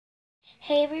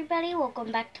Hey everybody,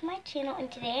 welcome back to my channel,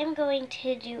 and today I'm going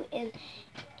to do a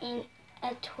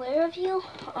toy review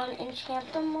on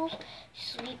Enchantamals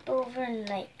Sleepover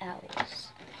Night Owls.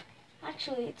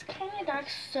 Actually, it's kind of dark,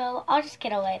 so I'll just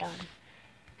get a light on.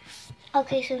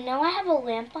 Okay, so now I have a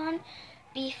lamp on.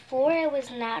 Before it was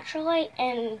natural light,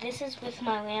 and this is with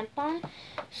my lamp on.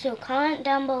 So comment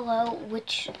down below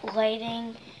which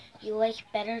lighting you like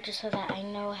better, just so that I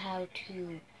know how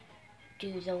to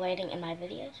do the lighting in my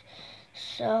videos.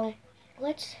 So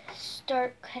let's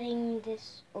start cutting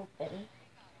this open,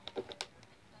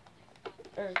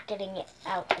 or getting it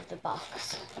out of the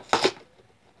box.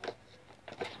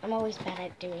 I'm always bad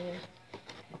at getting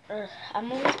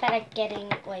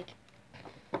like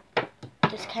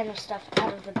this kind of stuff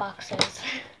out of the boxes.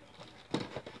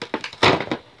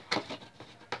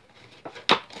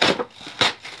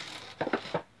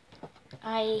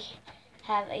 I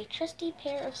have a trusty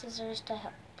pair of scissors to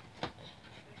help.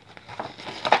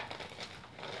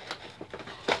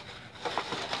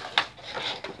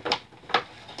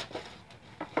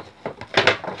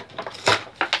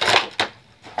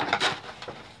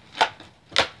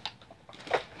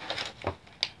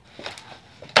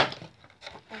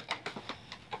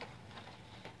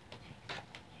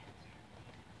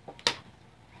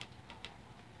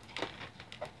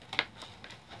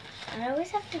 I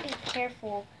always have to be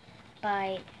careful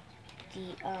by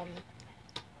the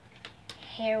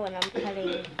hair when I'm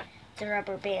cutting the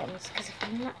rubber bands, because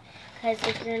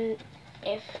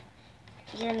if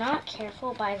you're not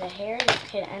careful by the hair, you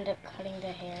could end up cutting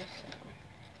the hair. So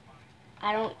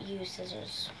I don't use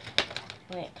scissors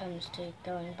when it comes to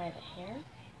going by the hair.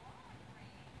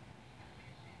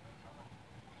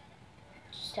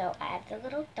 So I have the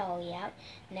little dolly out.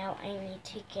 Now I need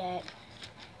to get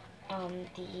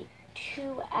the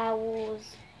two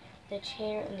owls, the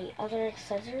chair, and the other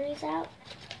accessories out.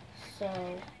 So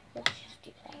let's just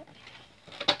do that.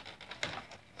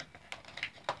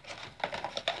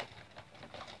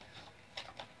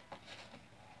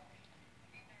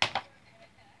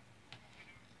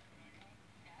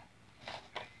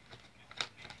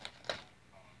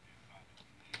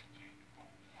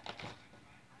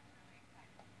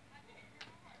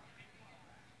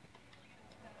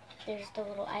 There's the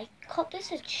little, I call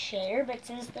this a chair, but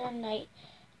since they're night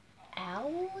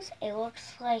owls, it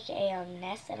looks like a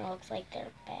nest, and it looks like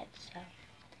their bed, so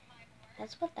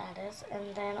that's what that is.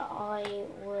 And then I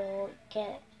will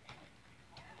get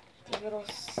the little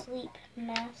sleep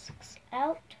masks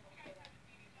out.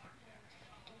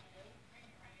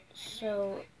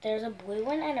 So there's a blue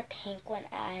one and a pink one,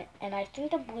 and I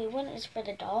think the blue one is for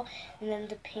the doll, and then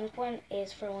the pink one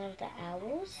is for one of the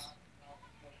owls.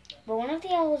 But one of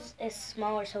the owls is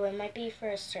smaller, so it might be for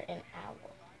a certain owl.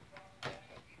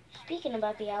 Speaking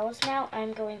about the owls now,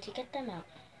 I'm going to get them out.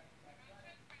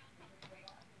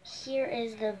 Here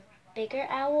is the bigger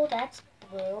owl, that's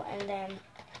blue, and then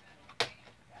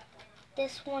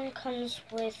this one comes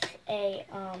with a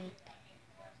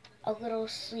little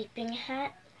sleeping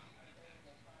hat,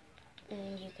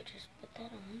 and you could just put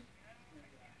that on.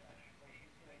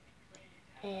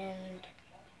 And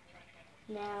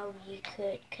now you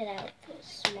could cut out the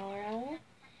smaller owl.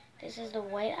 This is the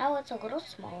white owl. It's a little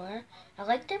smaller. I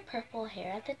like their purple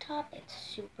hair at the top. It's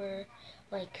super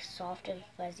like soft and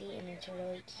fuzzy, and it's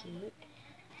really cute.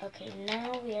 Okay,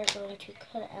 now we are going to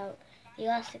cut out the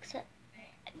last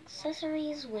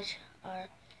accessories, which are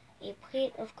a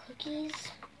plate of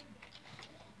cookies,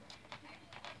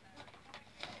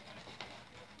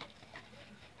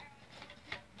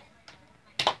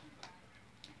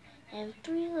 and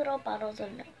 3 little bottles of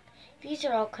milk. These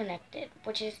are all connected,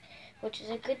 which is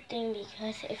a good thing,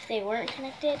 because if they weren't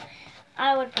connected,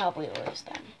 I would probably lose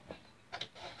them.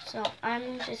 So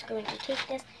I'm just going to take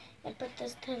this and put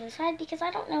this to the side, because I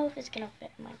don't know if it's going to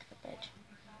fit in my garbage.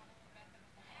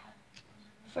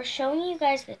 For showing you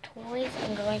guys the toys,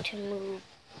 I'm going to move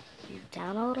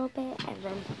down a little bit and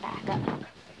then back up.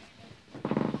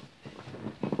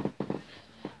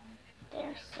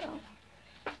 There, so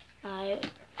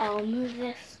I'll move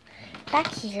this back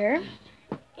here,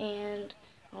 and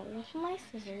I'll use my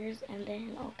scissors, and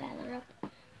then I'll gather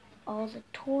up all the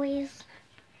toys.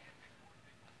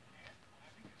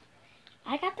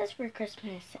 I got this for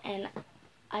Christmas, and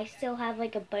I still have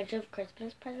like a bunch of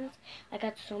Christmas presents. I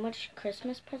got so much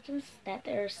Christmas presents that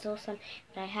there are still some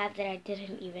that I have that I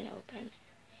didn't even open.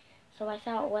 So I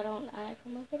thought, why don't I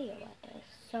film a video about this?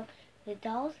 So the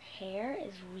doll's hair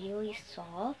is really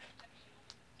soft,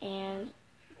 and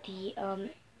the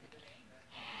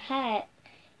hat,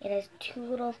 it has 2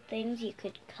 little things you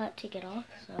could cut to get off,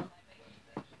 so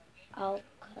I'll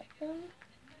cut them.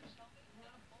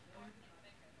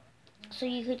 So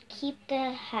you could keep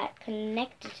the hat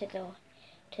connected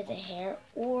to the hair,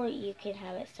 or you can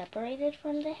have it separated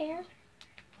from the hair.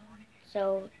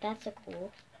 So that's a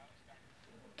cool.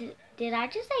 Did I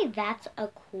just say that's a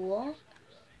cool?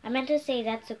 I meant to say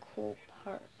that's a cool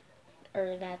part,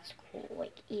 or that's cool,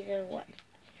 like either one.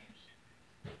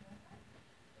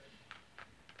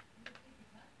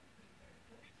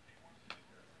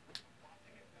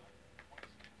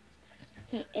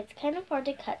 It's kind of hard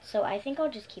to cut, so I think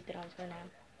I'll just keep it on for now.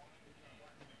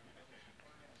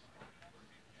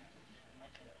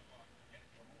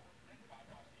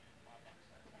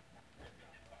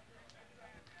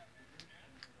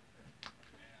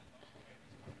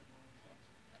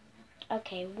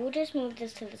 Okay, we'll just move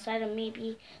this to the side and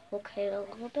maybe we'll cut it a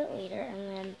little bit later.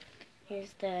 And then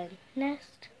here's the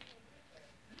nest.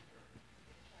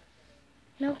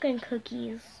 Milk and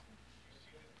cookies.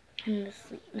 And the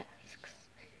sleep masks.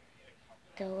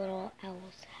 The little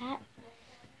owl's hat.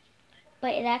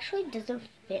 But it actually doesn't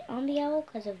fit on the owl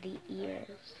because of the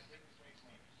ears.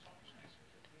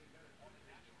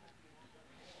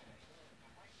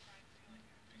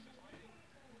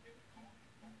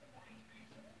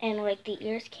 And like the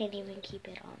ears can't even keep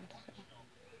it on. So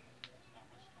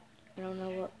I don't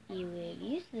know what you would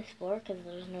use this for because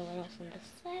there's no one else in the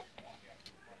set.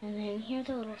 And then here are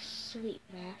the little sleep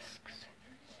masks.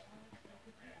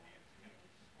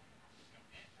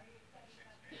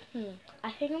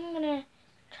 I think I'm gonna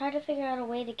try to figure out a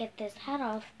way to get this hat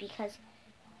off because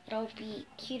it'll be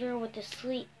cuter with the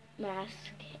sleep mask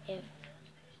if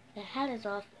the hat is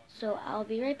off. So I'll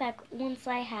be right back once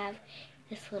I have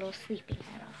this little sleeping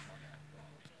hat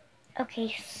off.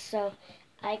 Okay, so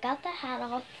I got the hat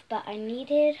off, but I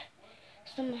needed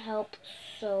some help.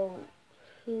 So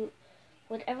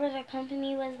whatever the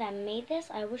company was that made this,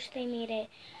 I wish they made it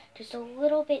just a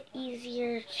little bit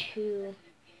easier to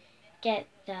get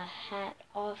the hat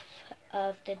off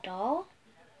of the doll.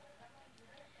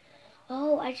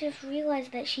 Oh, I just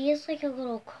realized that she has like a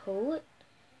little coat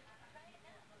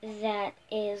that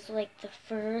is like the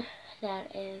fur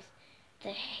that is the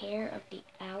hair of the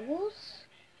owls.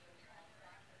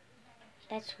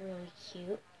 That's really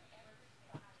cute.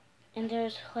 And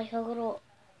there's like a little,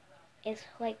 it's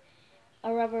like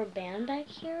a rubber band back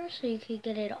here so you could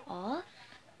get it off.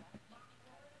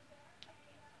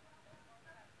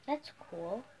 That's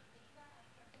cool.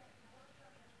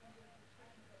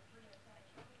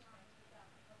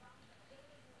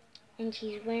 And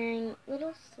she's wearing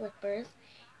little slippers.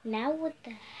 Now with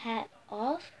the hat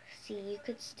off, see, you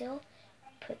could still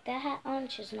put the hat on,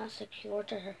 it's just not secure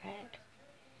to her head.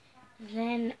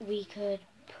 Then we could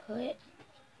put,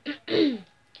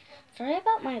 sorry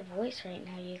about my voice right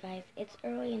now, you guys, it's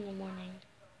early in the morning.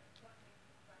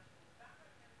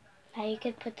 Now you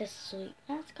could put the sleep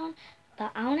mask on,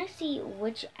 but I want to see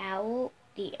which owl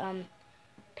the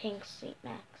pink sleep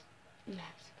mask fits.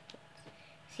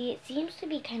 See, it seems to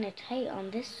be kind of tight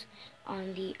on this,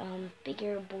 on the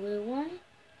bigger blue one,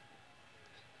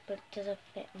 but it doesn't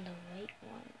fit on the white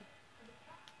one.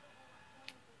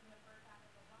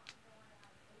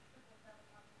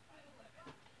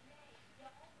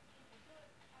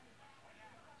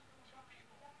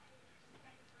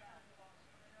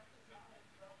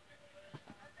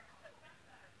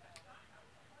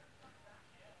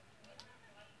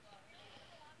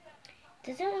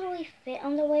 Doesn't really fit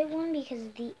on the white one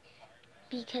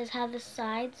because how the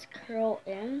sides curl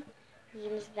in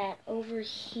means that over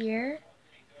here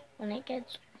when it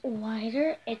gets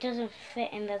wider it doesn't fit,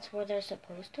 and that's where they're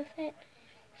supposed to fit.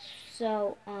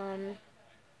 So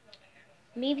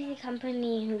maybe the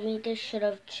company who made this should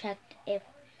have checked if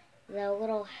the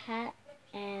little hat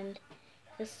and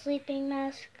the sleeping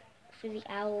mask for the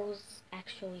owls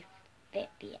actually fit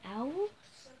the owls.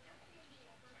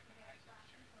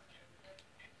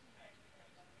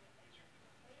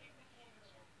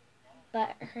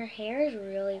 But her hair is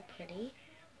really pretty.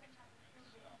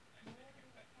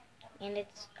 And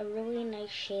it's a really nice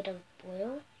shade of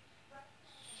blue.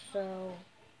 So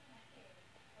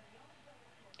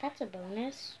that's a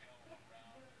bonus.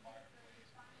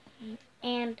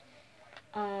 And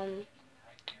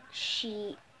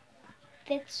she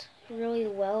fits really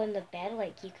well in the bed.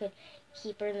 Like you could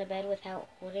keep her in the bed without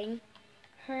holding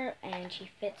her, and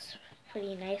she fits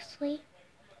pretty nicely.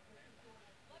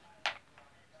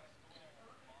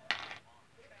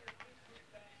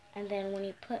 And then when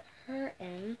you put her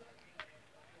in,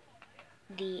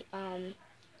 the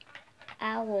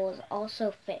owls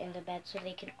also fit in the bed, so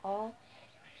they can all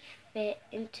fit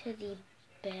into the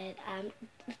bed. I'm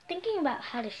thinking about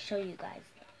how to show you guys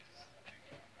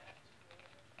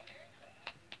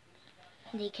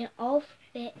this. They can all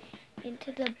fit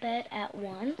into the bed at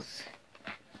once.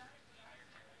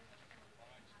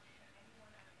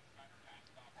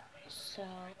 So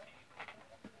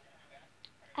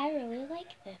I really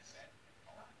like this.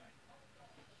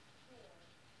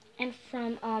 And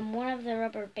from one of the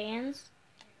rubber bands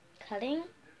cutting,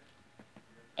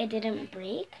 it didn't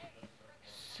break,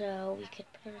 so we could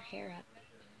put her hair up.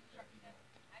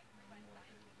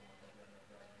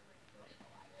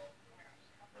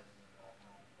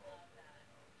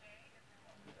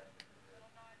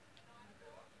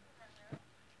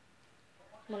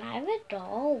 When I have a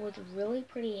doll with really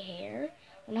pretty hair,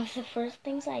 one of the first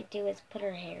things I do is put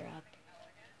her hair up.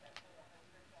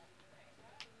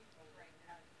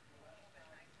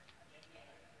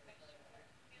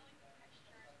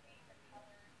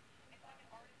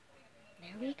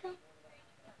 There we go.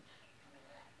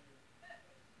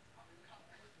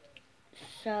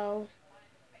 So,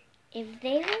 if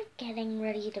they were getting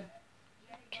ready to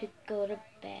go to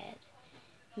bed,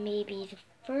 maybe the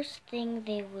first thing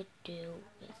they would do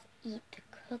is eat the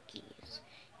cookies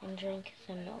and drink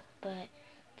some milk. But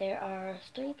there are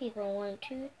 3 people, 1,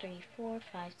 2, 3, 4,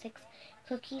 5, 6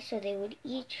 cookies, so they would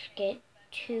each get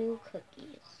 2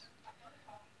 cookies.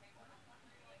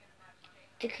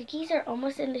 The cookies are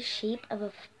almost in the shape of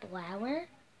a flower,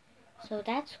 so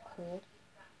that's cool.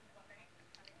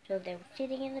 So they were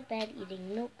sitting in the bed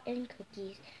eating milk and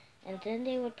cookies, and then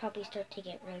they would probably start to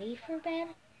get ready for bed.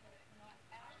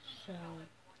 So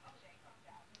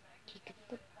you could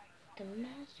put the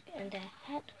mask and the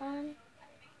hat on.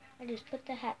 I just put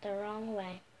the hat the wrong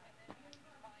way.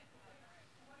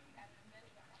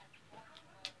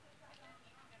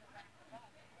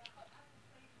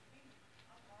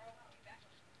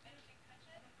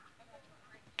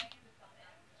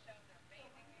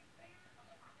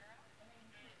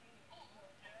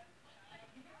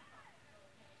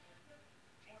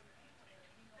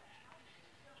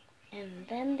 And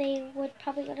then they would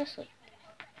probably go to sleep.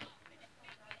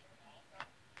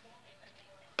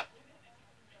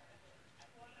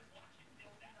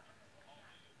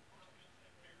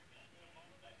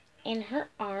 And her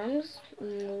arms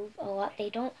move a lot. They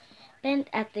don't bend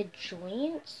at the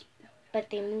joints, but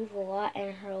they move a lot,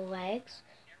 and her legs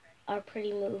are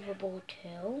pretty movable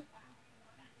too.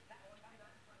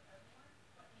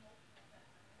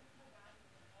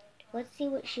 Let's see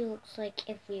what she looks like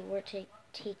if we were to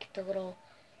take the little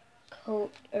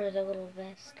coat or the little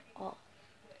vest off.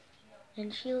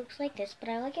 And she looks like this, but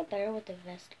I like it better with the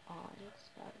vest on,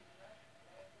 so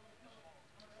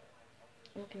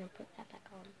I'm gonna put that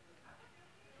back on.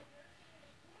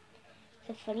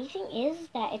 The funny thing is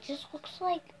that it just looks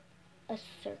like a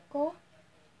circle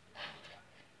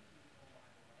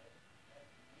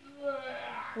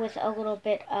with a little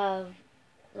bit of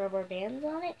rubber bands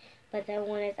on it, but then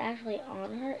when it's actually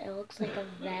on her, it looks like a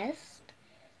vest.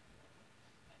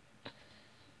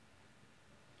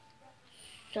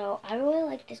 So I really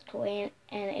like this toy,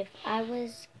 and if I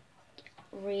was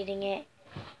rating it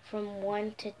from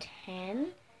 1 to 10,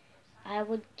 I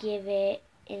would give it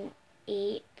an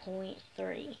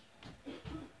 8.3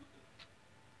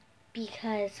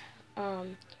 because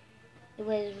it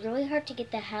was really hard to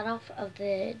get the hat off of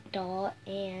the doll,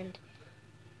 and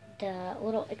the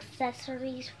little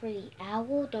accessories for the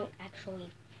owl don't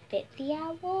actually fit the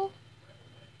owl,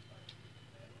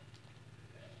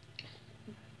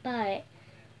 but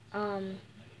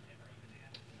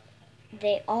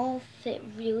they all fit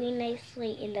really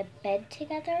nicely in the bed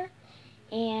together.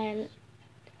 And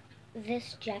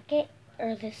this jacket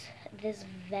or this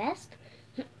vest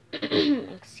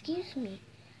excuse me,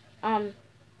 I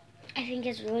think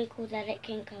it's really cool that it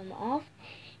can come off.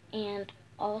 And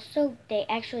also they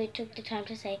actually took the time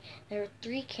to say there are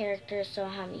 3 characters, so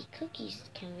how many cookies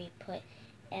can we put,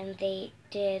 and they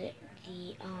did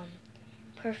the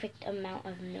perfect amount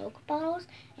of milk bottles.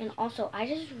 And also I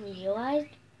just realized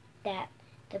that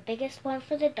the biggest one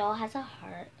for the doll has a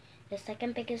heart, the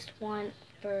second biggest one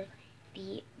for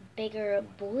the bigger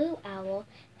blue owl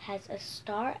has a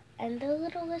star, and the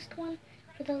littlest one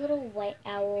for the little white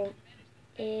owl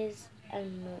is a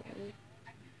moon.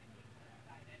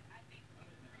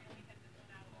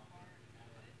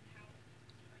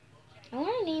 I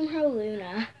want to name her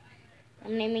Luna.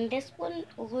 I'm naming this one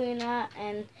Luna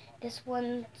and this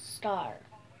one Star,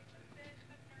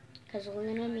 because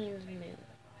Luna means moon.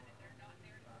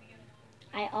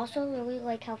 I also really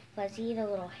like how fuzzy the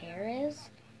little hair is.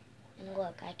 And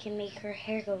look, I can make her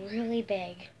hair go really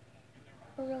big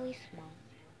or really small.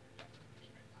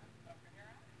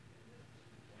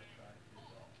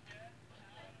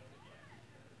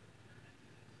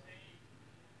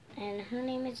 And her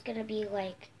name is going to be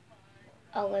like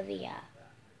Olivia.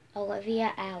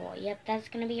 Olivia Owl. Yep, that's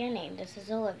going to be her name. This is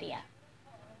Olivia.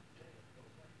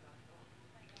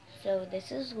 So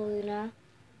this is Luna.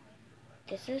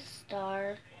 this is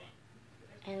Star,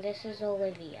 and this is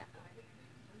Olivia.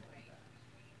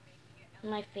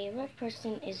 My favorite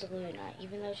person is Luna,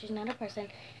 even though she's not a person,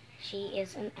 she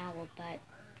is an owl, but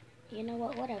you know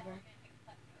what, whatever.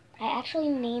 I actually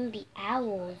named the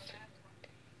owls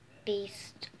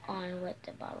based on what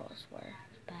the bottles were,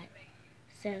 but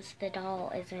since the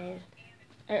doll isn't,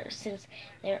 since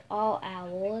they're all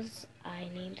owls, I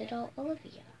named the doll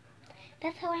Olivia.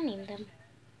 That's how I named them.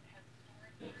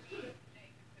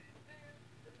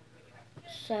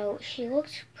 So she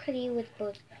looks pretty with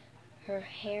both her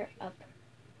hair up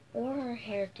or her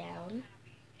hair down.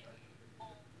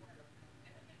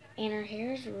 And her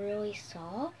hair is really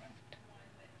soft.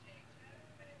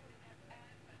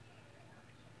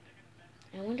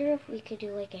 I wonder if we could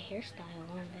do like a hairstyle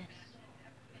on this.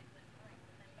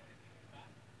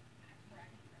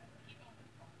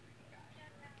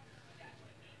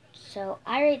 So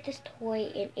I rate this toy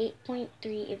an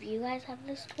 8.3. If you guys have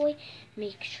this toy,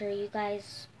 make sure you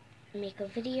guys make a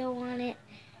video on it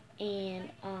and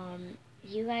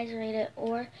you guys rate it,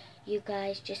 or you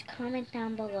guys just comment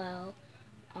down below.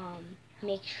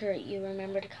 Make sure you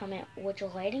remember to comment which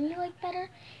lighting you like better,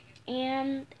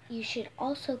 and you should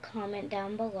also comment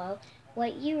down below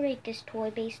what you rate this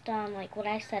toy based on like what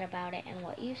I said about it and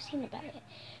what you've seen about it.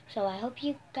 So I hope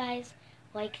you guys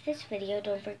like this video.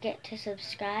 Don't forget to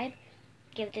subscribe,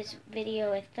 give this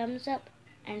video a thumbs up,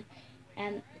 and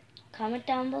comment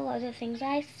down below the things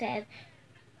I said,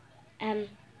 and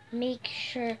make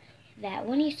sure that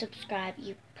when you subscribe,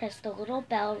 you press the little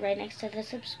bell right next to the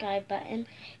subscribe button,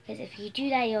 because if you do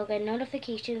that, you'll get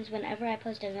notifications whenever I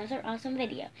post another awesome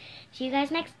video. See you guys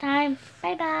next time.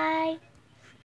 Bye bye.